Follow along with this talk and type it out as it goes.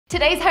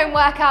Today's home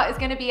workout is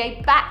going to be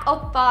a back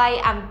of thigh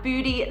and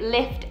booty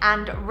lift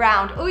and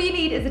round. All you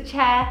need is a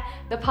chair.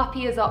 The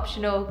puppy is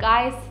optional.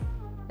 Guys,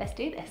 let's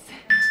do this.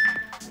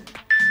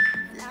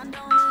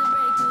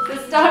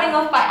 So starting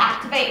off by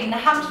activating the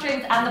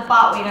hamstrings and the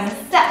butt, we're going to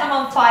set them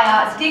on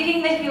fire,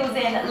 digging the heels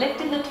in,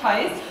 lifting the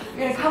toes.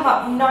 We're going to come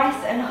up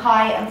nice and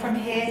high, and from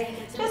here,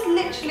 just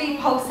literally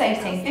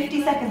pulsating.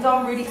 50 seconds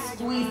on, really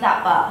squeeze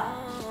that butt.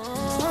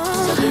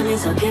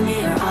 So give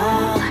me your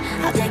all.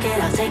 I'll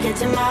take it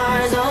to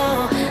Mars.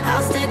 Oh,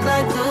 I'll stick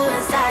like glue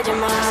inside your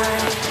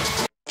mind.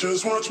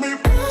 Just watch me.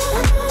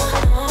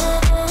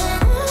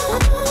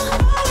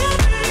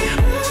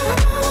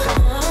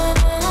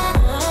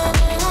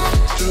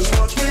 Just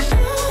watch me.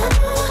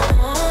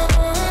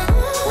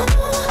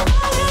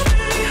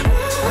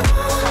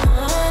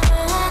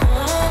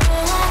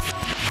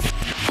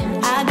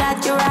 I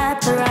got you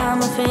wrapped around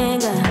my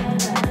finger.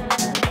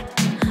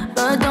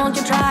 But don't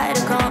you try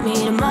to call me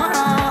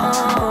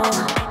tomorrow.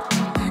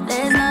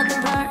 There's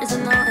nothing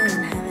personal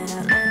in having a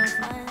little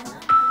fun.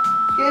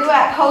 Good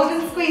work, hold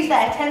and squeeze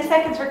there. 10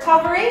 seconds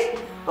recovery,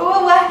 but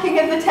we're working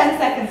in the 10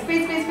 seconds.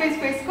 Squeeze, squeeze, squeeze,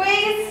 squeeze,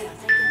 squeeze.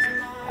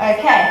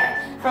 Okay,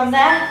 from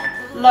there,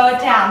 lower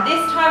down.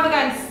 This time we're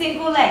going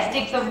single leg.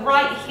 Dig the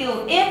right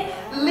heel in,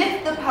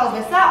 lift the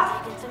pelvis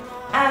up,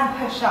 and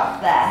push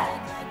up there.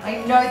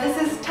 I know this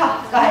is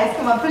tough, guys.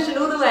 Come on, push it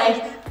all the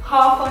way.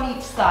 Half on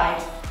each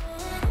side.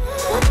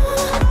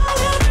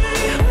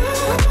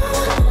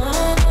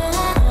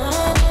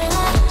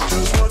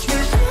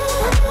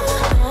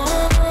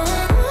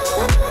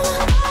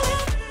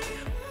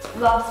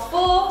 Last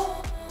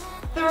 4,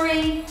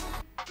 3,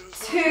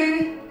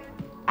 2,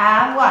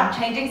 and 1.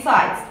 Changing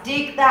sides.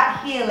 Dig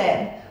that heel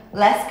in.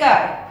 Let's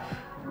go.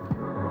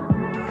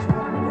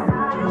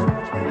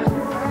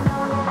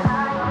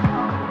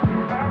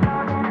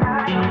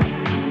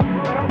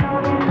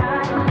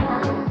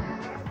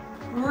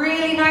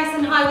 Really nice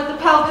and high with the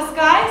pelvis,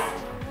 guys.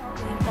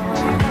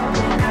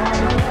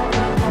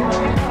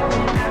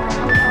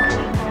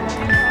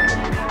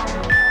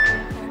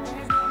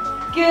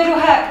 Good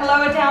work,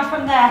 lower down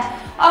from there.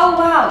 Oh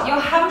wow, your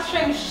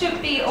hamstrings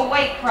should be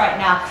awake right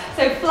now.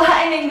 So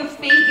flattening the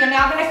feet, you're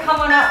now gonna come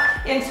on up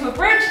into a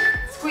bridge,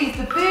 squeeze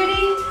the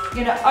booty,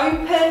 you're gonna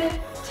open,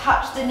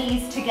 touch the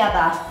knees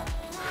together.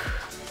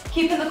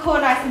 Keeping the core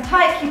nice and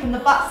tight, keeping the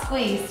butt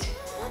squeezed.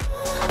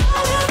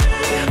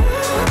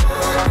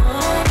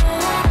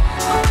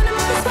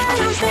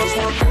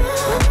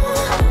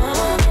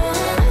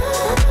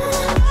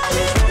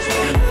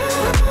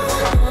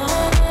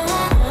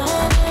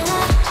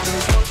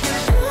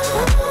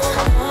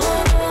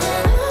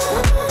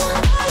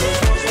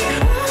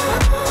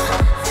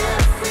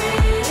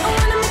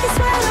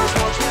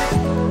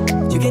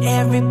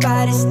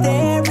 Everybody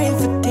staring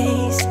for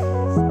days.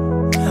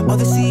 All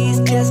they see is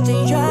just a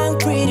young,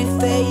 pretty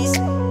face.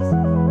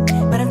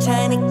 But I'm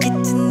trying to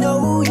get to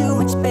know you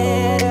much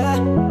better.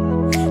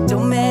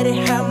 Don't matter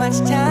how much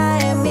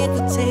time it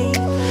will take.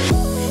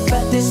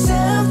 But there's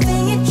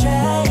something you're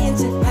trying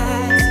to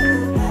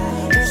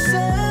hide. There's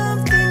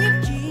something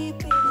you're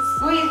keeping.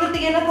 Squeeze with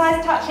the inner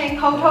thighs touching.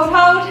 Hold, hold,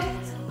 hold.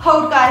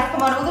 Hold, guys.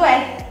 Come on, all the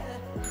way.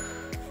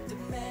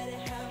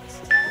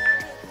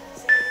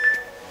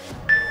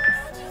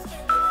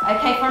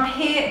 Okay, from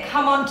here,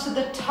 come on to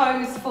the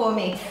toes for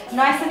me.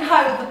 Nice and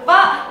high with the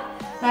butt,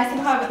 nice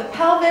and high with the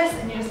pelvis,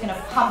 and you're just gonna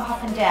pump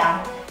up and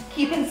down.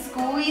 Keeping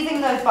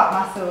squeezing those butt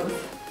muscles.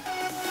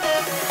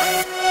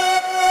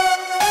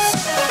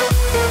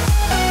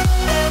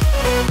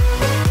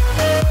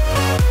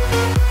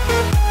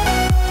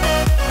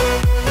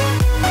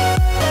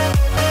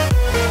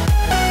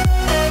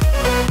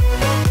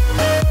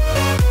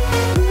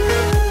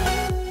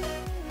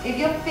 If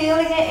you're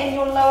feeling it in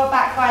your lower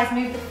back, guys,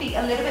 move the feet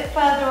a little bit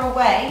further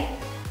away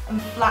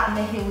and flatten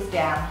the heels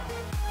down.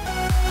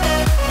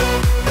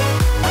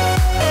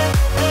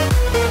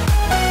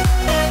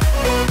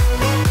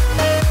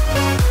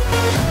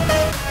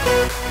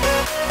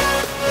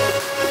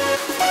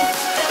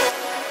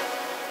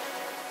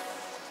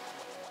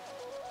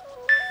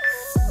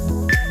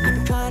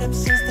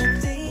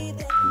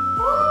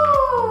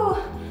 Ooh.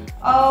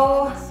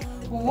 Oh,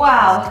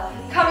 wow.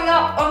 Coming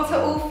up onto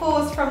all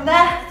fours from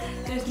there.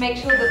 Just make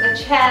sure that the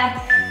chair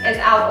is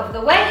out of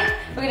the way.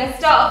 We're going to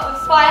start off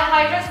with fire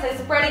hydrants,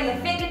 so spreading the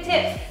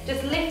fingertips,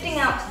 just lifting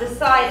out to the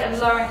side and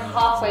lowering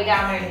halfway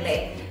down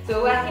only.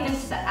 So we're working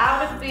into the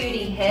outer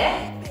booty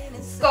here,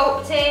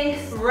 sculpting,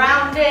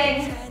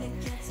 rounding.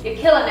 You're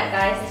killing it,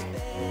 guys.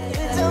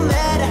 It don't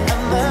matter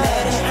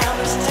how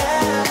much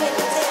time it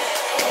takes.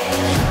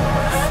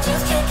 I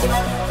just can't give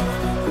up.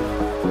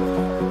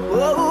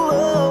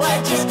 Whoa, I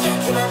just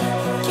can't give up.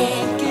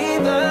 Can't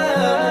give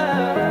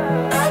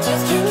up. I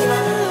just can't give up.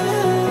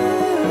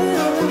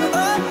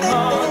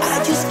 Oh,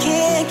 I just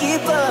can't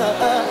give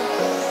up.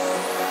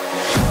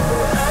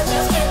 I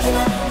just can't give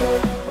up.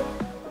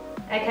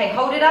 Okay,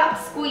 hold it up,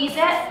 squeeze it,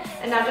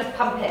 and now just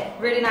pump it.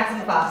 Really nice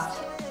and fast.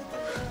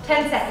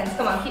 10 seconds,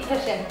 come on, keep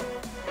pushing.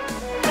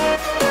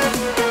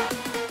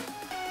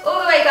 All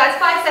the way, guys,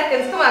 5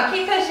 seconds, come on,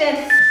 keep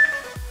pushing.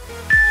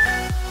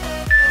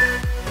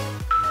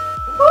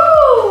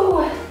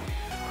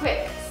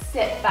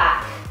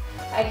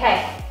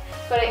 Okay,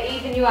 got to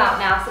even you out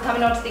now. So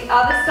coming onto the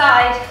other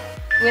side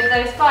with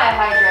those fire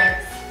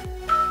hydrants.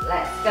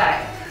 Let's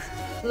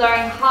go.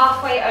 Lowering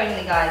halfway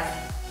only, guys.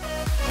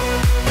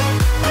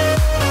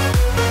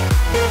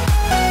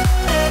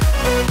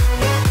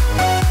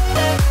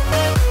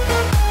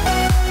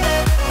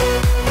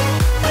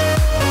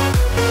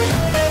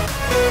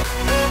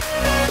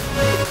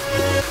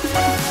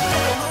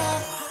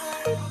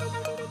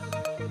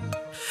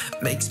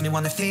 Makes me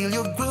wanna feel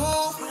your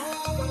groove.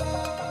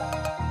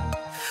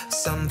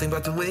 Something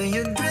about the way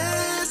you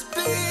dress,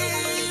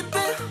 baby,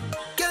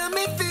 got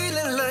me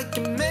feeling like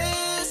a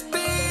mess,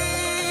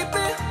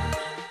 baby.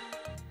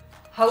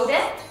 Hold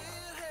it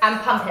and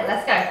pump it.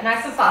 Let's go.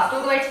 Nice and fast,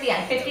 all the way to the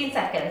end. 15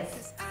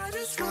 seconds. I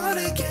just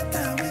wanna get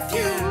down with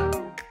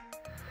you.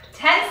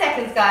 10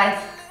 seconds, guys.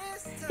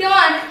 Come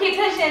on, keep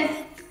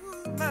pushing.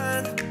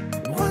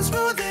 Once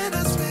more, then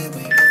I swear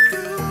we are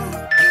through.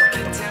 You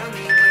can tell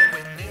me when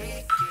we're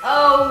naked.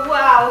 Oh,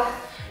 wow.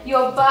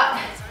 Your butt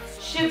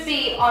should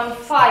be on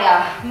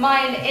fire.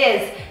 Mine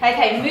is.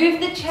 Okay, move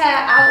the chair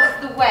out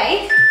of the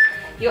way.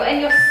 You're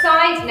in your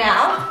side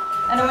now,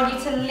 and I want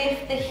you to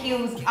lift the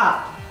heels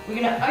up.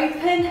 We're gonna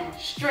open,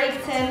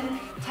 straighten,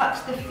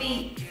 touch the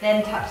feet,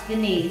 then touch the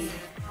knees.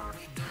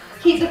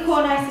 Keep the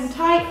core nice and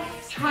tight.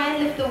 Try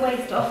and lift the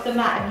waist off the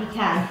mat if you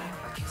can.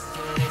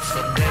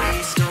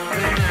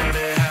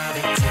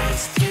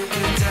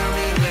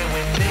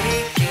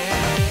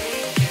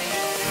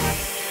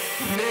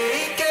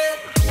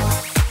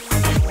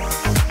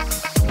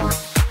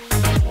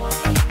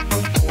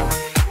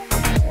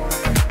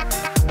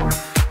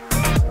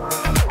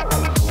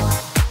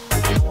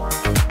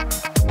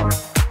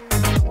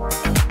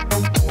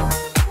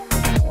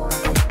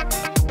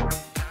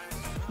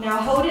 Now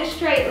hold it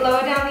straight,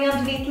 lower down the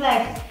underneath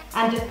leg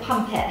and just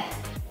pump it.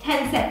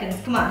 10 seconds,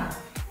 come on.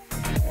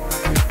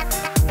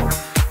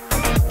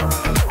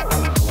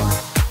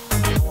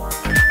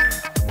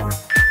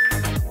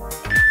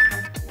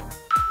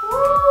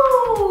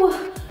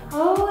 Ooh.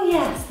 Oh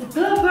yes, the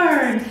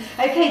burn.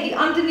 Okay, the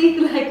underneath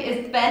leg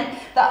is bent,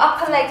 the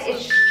upper leg is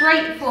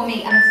straight for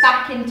me and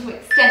back into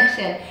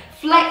extension.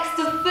 Flex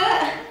the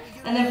foot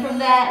and then from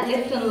there,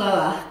 lift and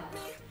lower.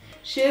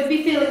 Should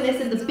be feeling this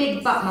in the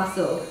big butt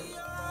muscle.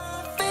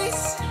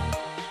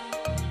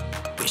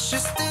 We should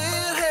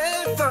still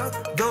have fun,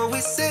 though we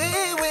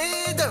say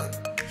we don't.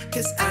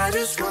 Cause I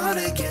just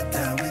wanna get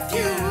down with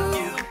you.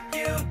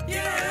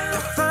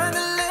 The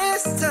final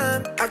last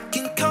time I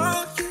can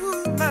call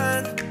you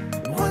mine.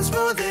 Once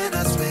more, then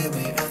I swear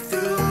we are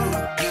through.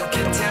 You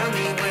can tell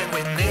me when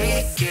we're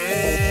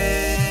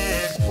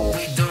naked.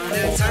 We don't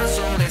have time,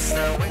 so let's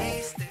not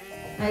waste it.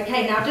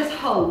 Okay, now just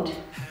hold.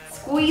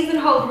 Squeeze and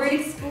hold,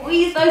 really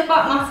squeeze those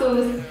butt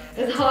muscles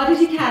as hard as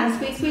you can.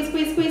 Squeeze, squeeze,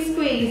 squeeze, squeeze,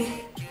 squeeze.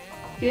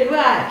 Good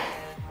work.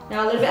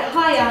 Now a little bit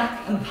higher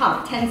and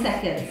pump, 10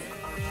 seconds.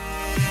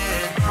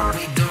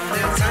 We don't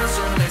have time,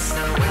 so let's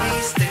not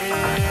waste it.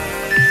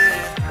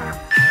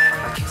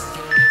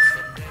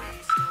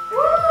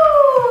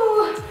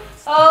 Woo!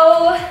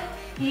 Oh,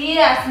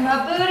 yes, my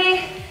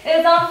booty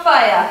is on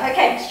fire.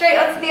 Okay, straight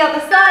onto the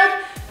other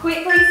side.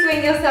 Quickly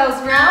swing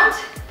yourselves round.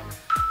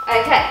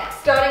 Okay,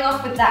 starting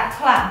off with that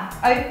clam.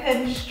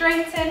 Open,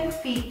 straighten,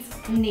 feet,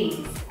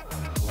 knees.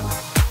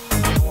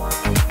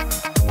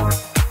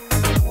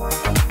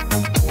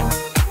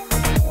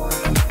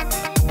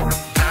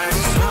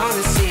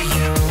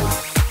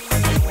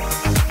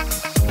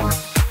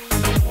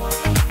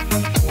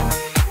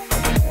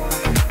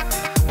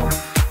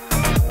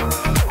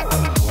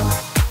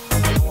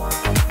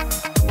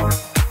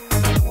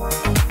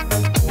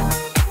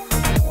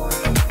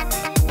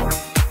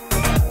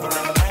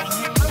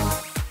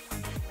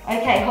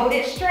 Okay, hold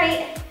it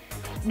straight,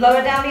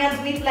 lower down the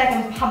underneath leg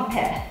and pump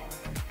it.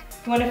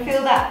 You want to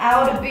feel that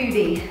outer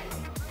booty,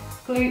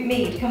 glute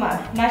med, come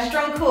on. Nice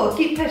strong core,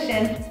 keep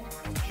pushing.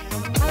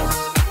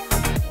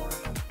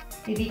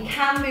 If you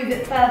can move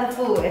it further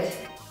forward.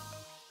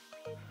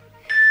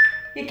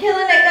 You're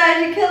killing it,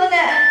 guys, you're killing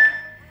it.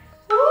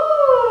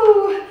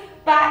 Woo!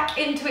 Back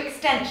into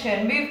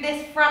extension. Move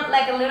this front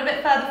leg a little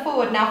bit further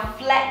forward. Now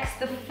flex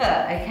the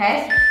foot,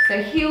 okay?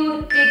 So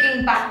heel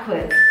digging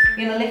backwards.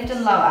 You're gonna lift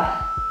and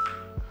lower.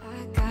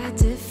 Got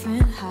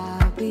different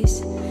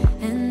hobbies,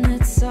 and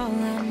that's all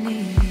I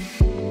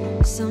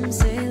need. Some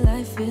say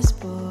life is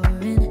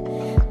boring,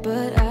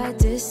 but I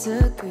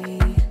disagree.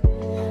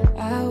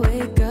 I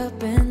wake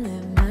up and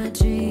live my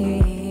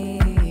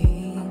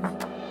dream.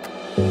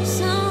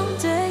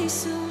 Someday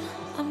soon,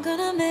 I'm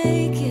gonna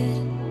make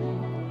it.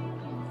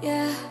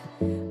 Yeah.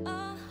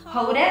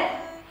 Hold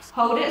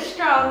it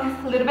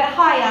strong, a little bit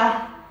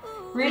higher.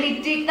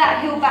 Really dig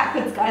that heel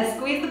backwards, guys.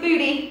 Squeeze the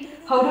booty.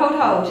 Hold, hold,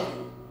 hold.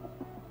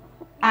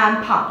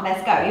 And pump,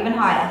 let's go, even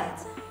higher.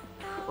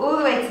 All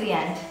the way to the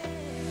end.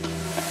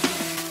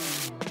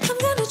 I'm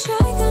gonna try,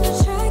 gonna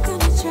try,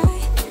 gonna try.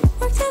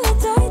 Work till I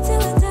die,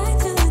 till I die,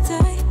 till I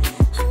die.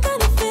 I'm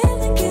gonna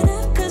fail and get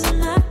up, cause I'm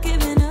not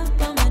giving up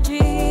on my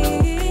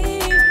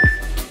dream.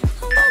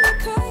 I'm gonna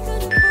cry,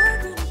 gonna cry,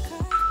 gonna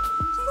cry.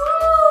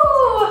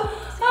 Ooh.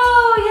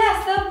 Oh yes,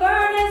 the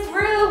burn is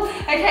real.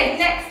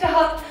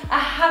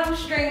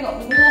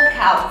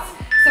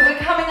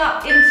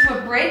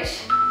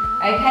 bridge.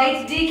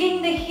 Okay,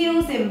 digging the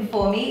heels in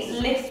for me,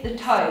 lift the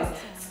toes.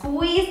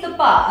 Squeeze the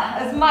butt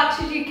as much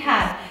as you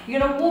can. You're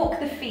gonna walk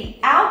the feet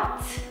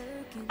out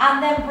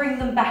and then bring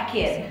them back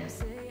in.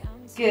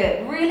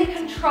 Good, really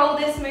control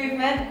this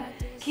movement.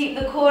 Keep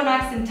the core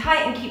nice and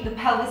tight and keep the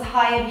pelvis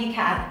high if you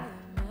can.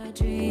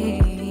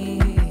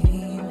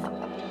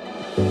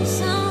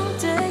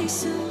 Someday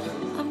soon,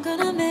 I'm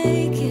gonna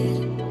make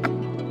it.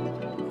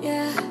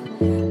 Yeah,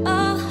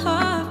 all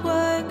hard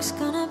work's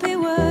gonna be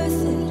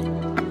worth it.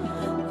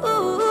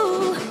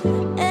 Ooh,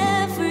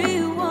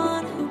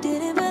 everyone who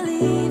didn't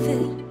believe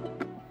it.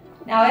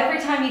 Now every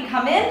time you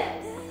come in,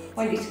 I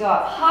want you to go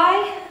up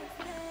high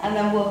and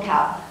then walk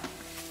out.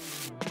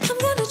 I'm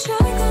gonna try,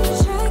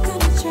 gonna try,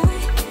 gonna try.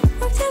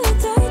 Work till I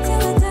die,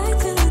 till I die,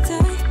 till I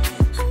die.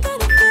 I'm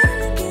gonna fail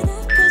and get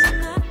up, 'cause I'm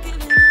not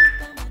giving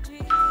up on my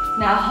dreams.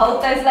 Now hold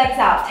those legs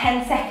out,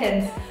 10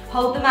 seconds.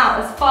 Hold them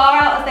out as far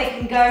out as they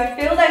can go.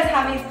 Feel those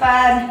hammies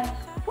burn.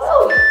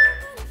 Woo!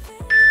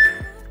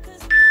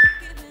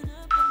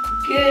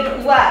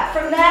 Good work.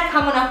 From there,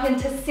 come on up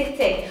into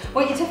sitting. I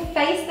want you to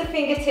face the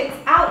fingertips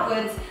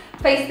outwards,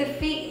 face the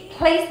feet,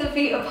 place the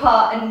feet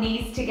apart and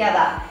knees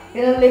together.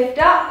 You're gonna lift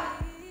up,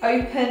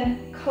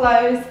 open,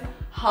 close,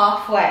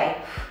 halfway.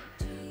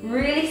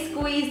 Really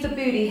squeeze the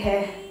booty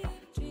here.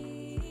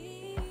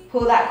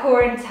 Pull that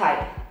core in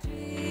tight.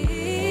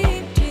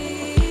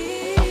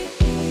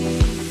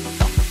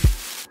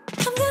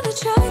 I'm gonna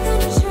try,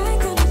 gonna try,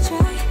 gonna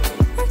try.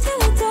 Work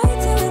till I die,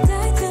 till I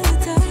die, till I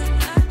die.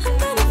 I'm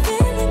gonna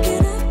fail and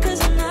get up,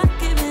 'cause I'm not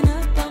giving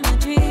up on my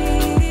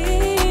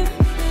dream.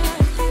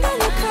 I'm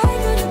gonna cry,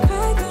 gonna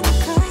cry, gonna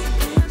cry.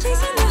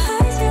 Chasing the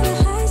highs, yeah the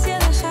highs, yeah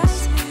the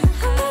highs.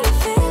 I'm gonna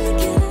fail and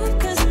get up,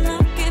 'cause I'm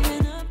not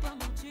giving up on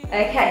my dream.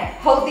 Okay,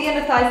 hold the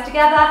inner thighs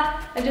together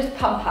and just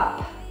pump up.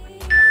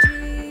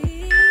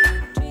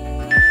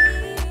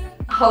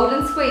 Hold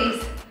and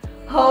squeeze.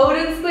 Hold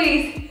and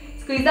squeeze.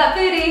 Squeeze that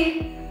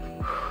booty.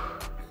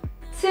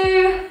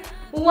 2,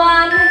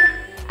 1,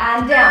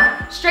 and down.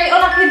 Straight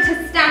on up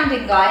into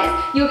standing, guys.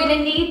 You're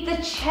gonna need the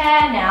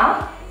chair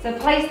now. So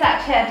place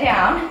that chair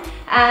down.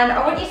 And I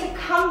want you to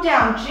come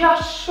down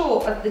just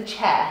short of the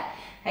chair.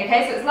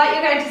 Okay, so it's like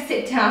you're going to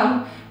sit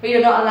down, but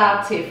you're not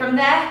allowed to. From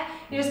there,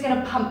 you're just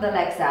gonna pump the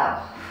legs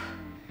out.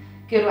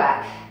 Good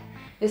work.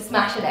 You're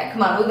smashing it.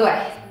 Come on, all the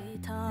way. We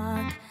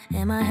talk,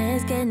 and my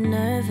head's getting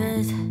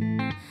nervous.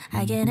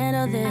 I can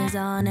handle this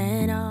on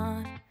and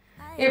on.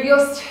 If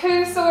you're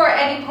too sore at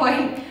any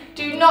point,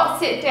 do not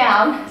sit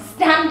down.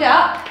 Stand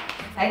up,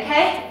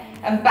 okay?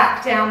 And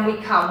back down we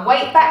come.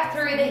 Weight back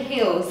through the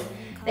heels.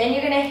 Then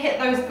you're gonna hit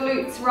those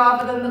glutes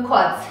rather than the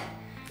quads.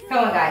 Come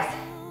on, guys.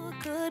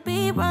 Could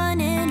be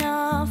running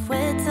off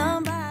with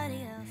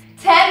somebody else.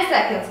 10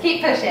 seconds,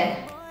 keep pushing.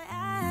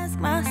 Ask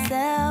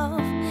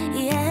myself,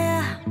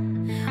 yeah.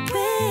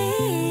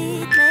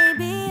 Wait,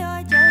 maybe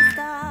you're just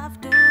off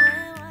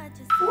doing what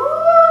you say. Woo!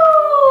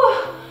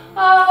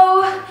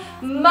 Oh,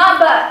 my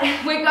butt.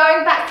 We're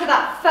going back to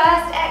that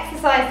first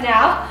exercise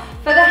now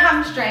for the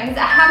hamstrings,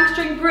 a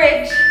hamstring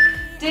bridge.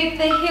 Dig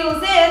the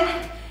heels in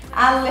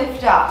and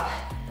lift up.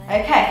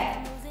 Okay,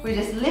 we're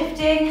just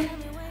lifting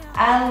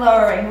and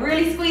lowering,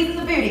 really squeezing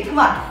the booty. Come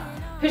on,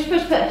 push,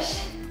 push, push.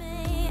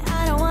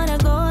 I don't wanna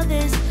go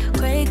this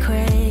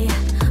cray,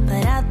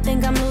 but I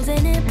think I'm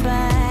losing it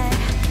bad.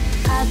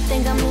 I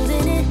think I'm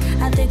losing it,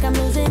 I think I'm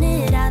losing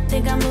it, I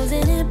think I'm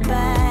losing it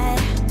bad.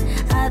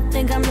 I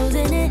think I'm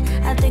losing it,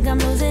 I think I'm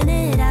losing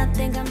it, I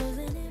think I'm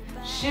losing it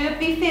bad. Should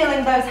be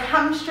feeling those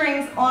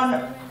hamstrings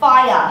on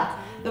fire,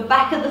 the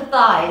back of the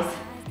thighs.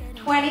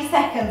 20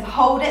 seconds,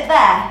 hold it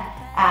there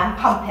and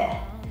pump it.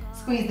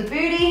 Squeeze the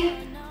booty,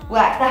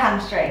 work the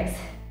hamstrings.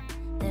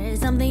 There's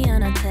something you're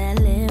not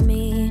telling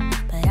me,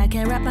 but I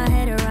can't wrap my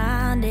head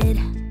around it.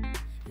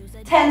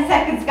 10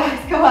 seconds, guys,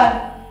 come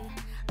on.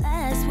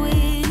 Last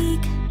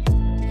week,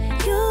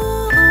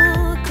 you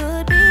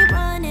could be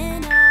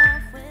running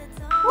off with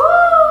some.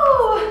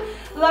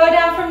 Woo! Lower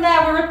down from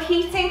there, we're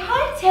repeating,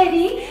 hi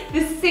Teddy,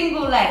 the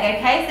single leg,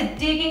 okay? So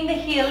digging the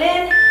heel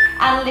in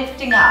and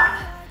lifting up.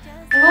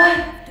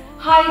 1,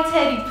 hi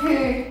Teddy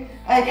poo.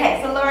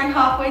 Okay, so lowering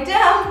halfway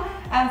down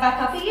and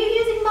back up. Are you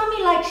using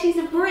mummy like she's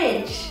a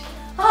bridge?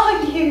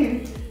 Are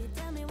you?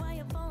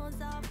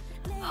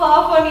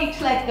 Half on each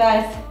leg,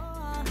 guys.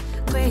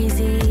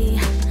 Crazy,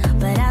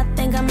 but I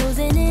think I'm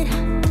losing it.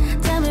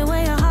 Tell me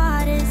where your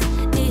heart is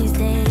these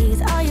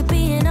days. Are you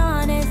being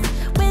honest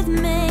with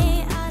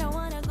me? I don't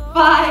wanna go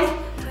 5,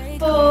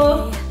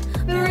 4,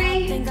 but I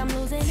 3, think I'm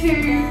losing 2,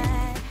 it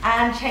bad.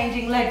 and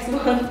changing legs.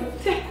 1,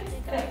 2.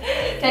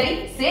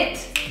 Teddy,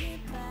 sit.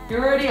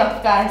 You're already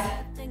off, guys. I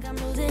think I'm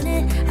losing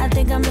it, I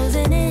think I'm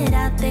losing it,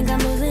 I think I'm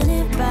losing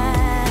it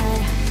bad.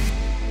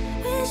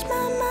 Wish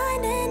my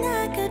mind and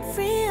I could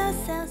free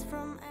ourselves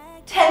from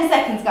 10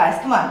 seconds, guys,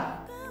 come on.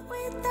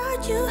 but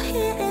without you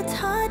here, it's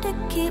hard to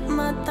keep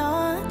my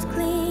thoughts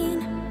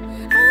clean.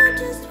 I'm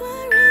just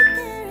worried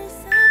there is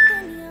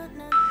something you're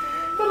not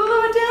doing. Gotta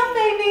lower down,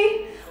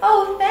 baby.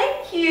 Oh,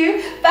 thank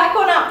you. Back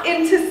on up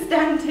into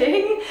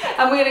standing.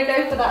 And we're gonna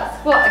go for that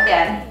squat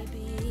again.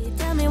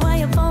 Tell me why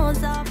your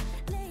phone's off.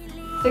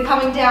 So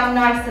coming down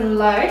nice and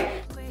low.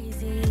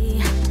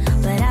 Crazy,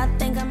 but I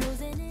think I'm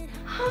losing it.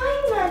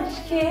 Hi,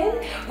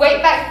 Munchkin.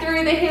 Weight back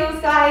through the heels,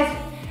 guys,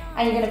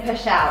 and you're gonna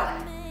push out.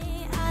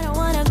 I don't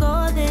wanna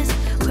go this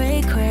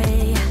cray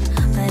cray,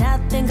 but I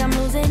think I'm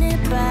losing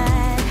it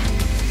bad.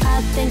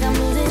 I think I'm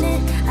losing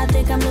it. I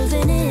think I'm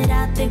losing it.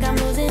 I think I'm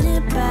losing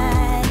it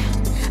bad.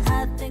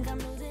 I think I'm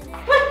losing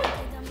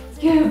it.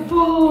 Good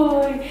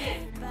boy.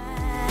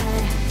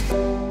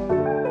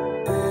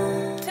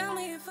 Tell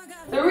me if I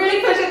got So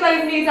really pushing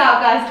those knees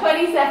out, guys.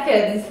 20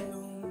 seconds.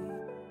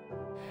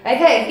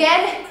 Okay,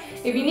 again,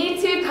 if you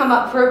need to, come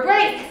up for a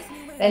break,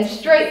 then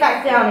straight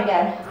back down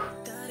again.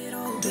 got it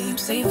all, babe.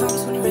 Save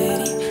arms when you're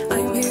ready.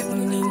 I'm here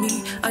when you need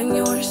me. I'm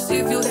yours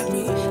if you let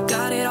me.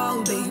 Got it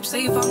all, babe.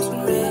 Save arms when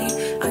you're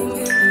ready. I'm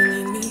here when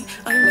you need me.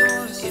 I'm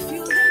yours if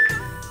you let go.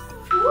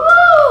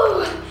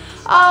 Woo!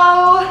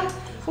 Oh,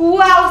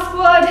 wow,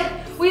 squad.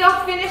 We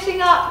are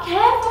finishing up,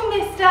 careful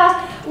mister,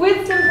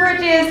 with some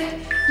bridges.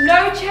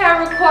 No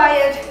chair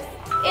required.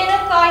 Inner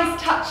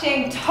thighs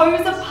touching,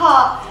 toes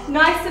apart,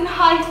 nice and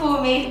high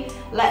for me.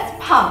 Let's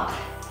pump.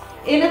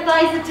 Inner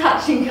thighs are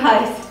touching,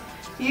 guys.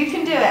 You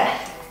can do it.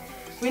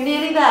 We're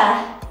nearly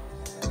there.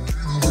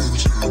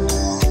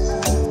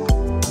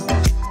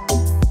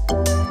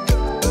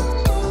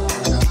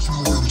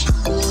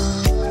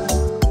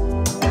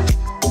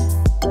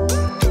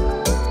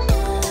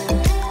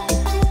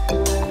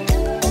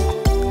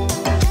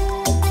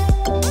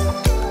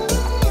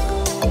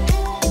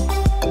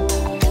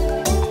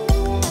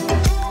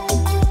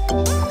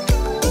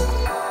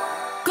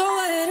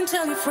 Go ahead and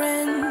tell your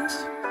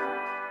friends.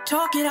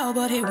 Talk it out,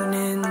 but it won't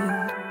end.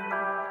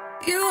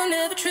 You are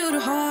never true to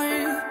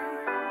heart.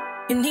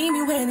 You need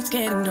me when it's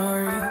getting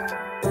dark.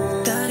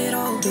 Got it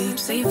all, babe.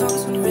 Save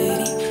arms when you're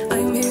ready.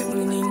 I'm here when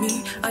you need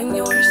me. I'm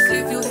yours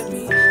if you let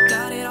me.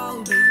 Got it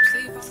all, babe.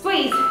 Save arms.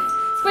 Squeeze,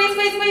 squeeze,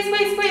 squeeze, squeeze,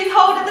 squeeze, squeeze.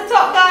 Hold at the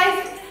top,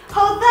 guys.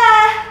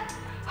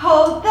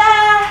 Hold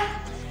there,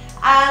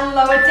 and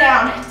lower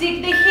down.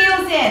 Dig the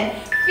heels in,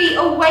 feet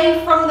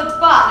away from the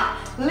butt.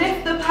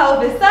 Lift the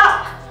pelvis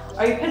up,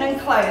 open and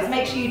close.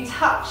 Make sure you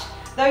touch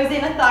those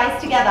inner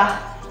thighs together.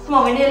 Come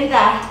on, we're nearly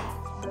there.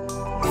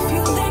 If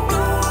you let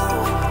go.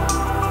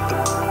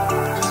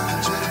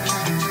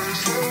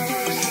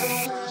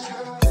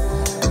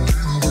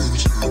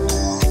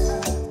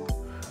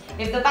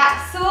 If the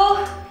back's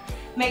sore,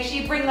 make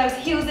sure you bring those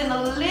heels in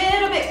a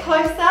little bit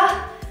closer.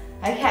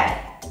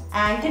 Okay,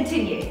 and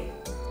continue.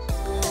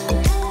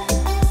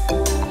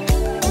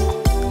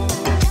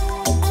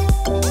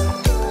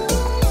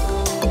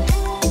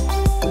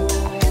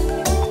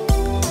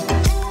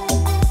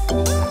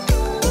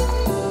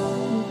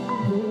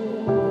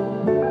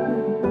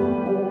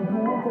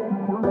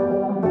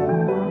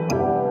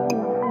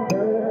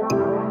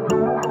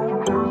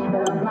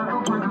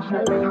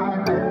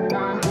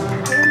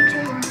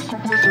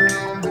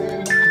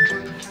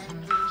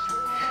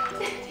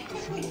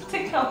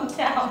 To calm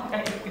down,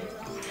 baby.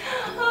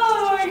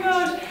 Oh my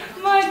gosh,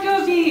 my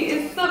doggy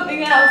is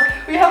something else.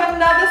 We have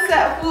another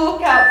set of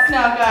walkouts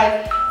now,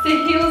 guys. So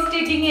heels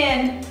digging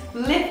in,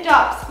 lift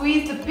up,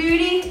 squeeze the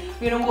booty.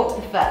 We're gonna walk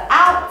the foot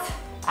out,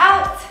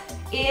 out,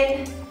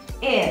 in.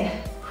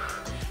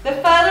 The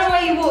further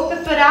away you walk the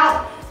foot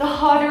out, the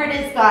harder it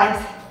is,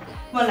 guys.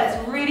 Come on,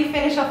 let's really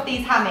finish off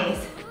these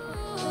hammies.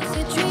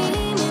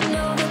 Dreaming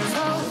of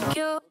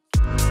Tokyo.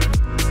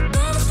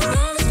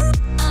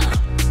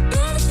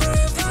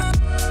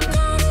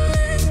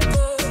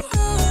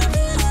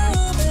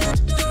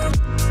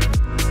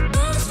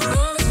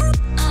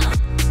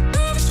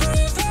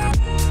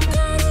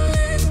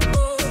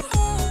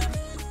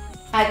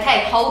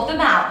 Okay, hold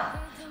them out.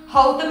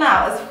 Hold them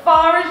out as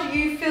far as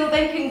you feel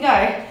they can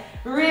go.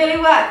 Really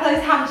work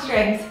those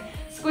hamstrings.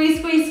 Squeeze,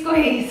 squeeze,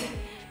 squeeze.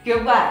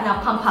 Good work,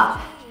 now pump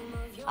up.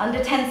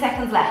 Under 10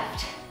 seconds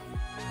left.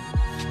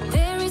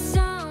 There is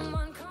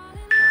someone calling.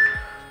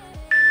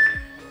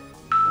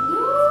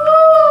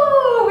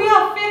 Woo! We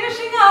are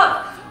finishing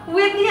up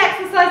with the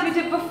exercise we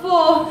did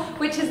before,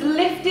 which is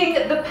lifting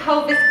the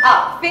pelvis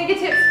up.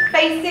 Fingertips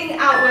facing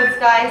outwards,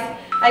 guys.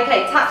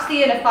 Okay, touch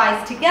the inner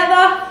thighs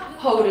together.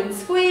 Hold and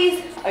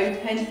squeeze,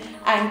 open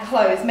and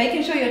close.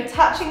 Making sure you're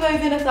touching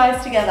those inner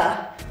thighs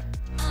together.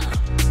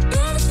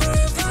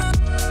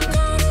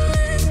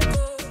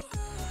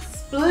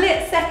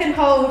 Split second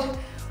hold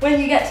when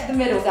you get to the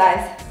middle,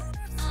 guys.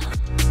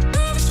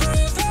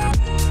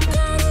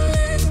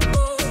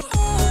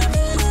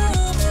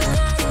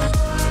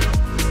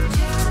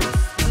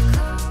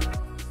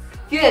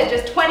 Good,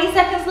 just 20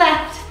 seconds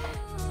left.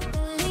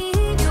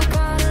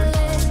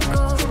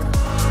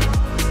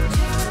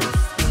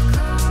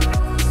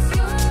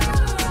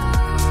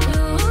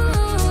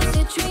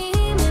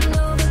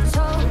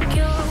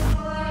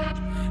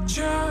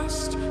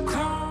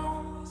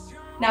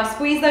 Now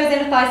squeeze those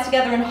inner thighs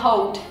together and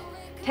hold.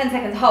 10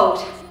 seconds, hold.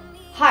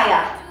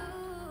 Higher.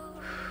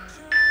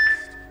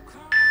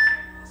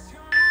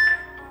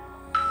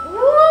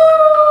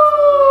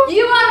 Woo!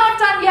 You are not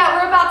done yet.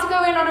 We're about to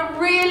go in on a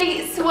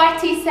really sweaty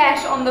sweaty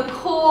sesh on the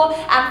core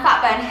and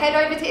fat burn, head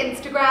over to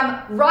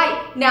Instagram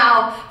right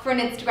now for an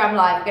Instagram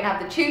live. We're gonna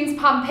have the tunes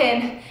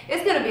pumping.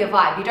 It's gonna be a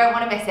vibe, you don't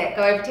wanna miss it.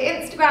 Go over to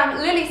Instagram,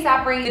 Lily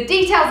Sabri. The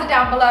details are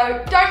down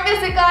below. Don't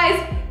miss it,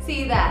 guys.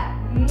 See you there.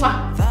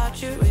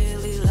 Mwah.